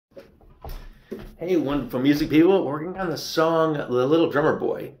Hey, wonderful music people, working on the song The Little Drummer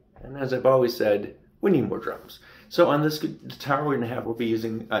Boy. And as I've always said, we need more drums. So on this guitar we'll be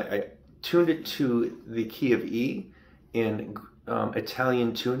using, I tuned it to the key of E in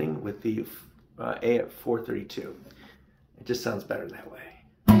Italian tuning with the A at 432. It just sounds better that way.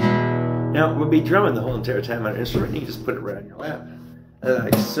 Now, we'll be drumming the whole entire time on an instrument. You just put it right on your lap,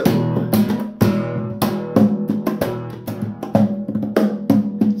 like so.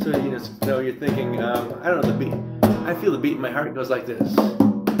 So you're thinking, I don't know the beat. I feel the beat in my heart. It goes like this.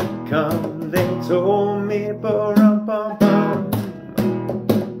 Come, they told me, ba-rum-bum-bum.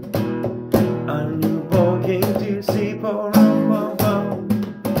 A newborn came to see, ba-rum-bum-bum.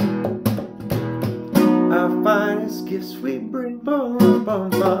 Our finest gifts we bring,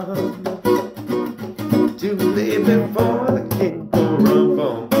 ba-rum-bum-bum. To lay before the king,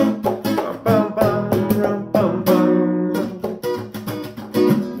 ba-rum-bum.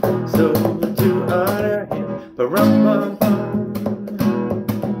 So to honor him, ba-rum-bum-bum,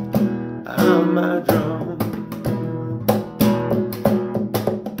 on my drum.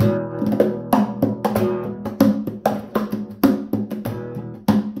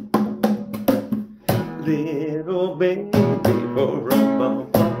 Little baby, ba-rum-bum-bum,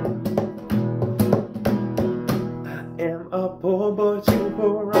 I am a poor boy too,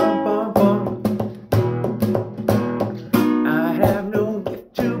 ba-rum-bum-bum. I have no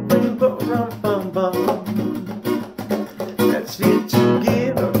gift to bring, ba-rum-bum-bum. That's it to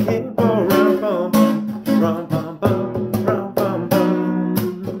give a king, ba-rum-bum-bum, rum-bum-bum,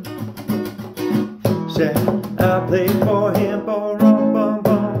 rum-bum-bum. Shall I play for him, ba-rum-bum-bum,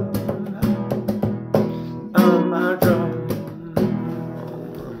 on my drum.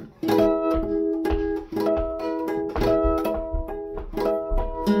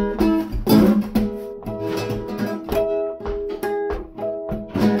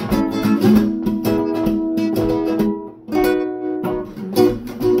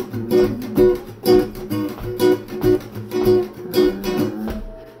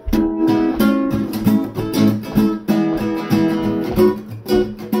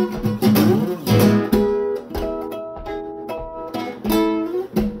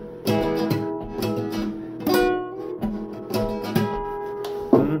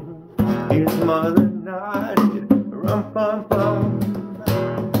 His mother nodded, rum-bum-bum.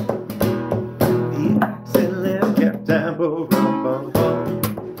 The excellent kept time, rum-bum-bum.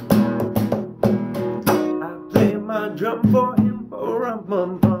 I play my drum for him,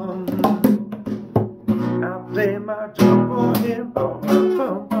 rum-bum-bum. I play my drum for him,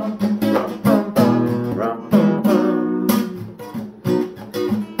 rum-bum-bum, rum-bum-bum, rum-bum-bum.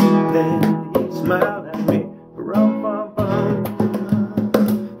 Then he smiled at me, rum-bum-bum.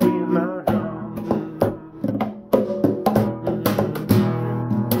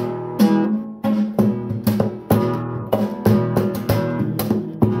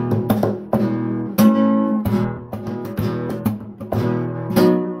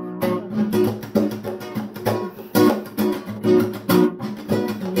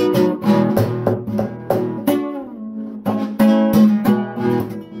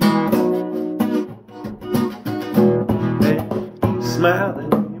 Smiling,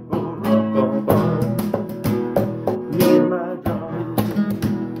 ba-rum-bum-bum, me and my drum.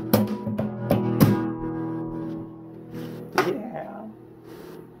 Yeah.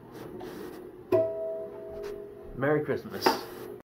 Merry Christmas.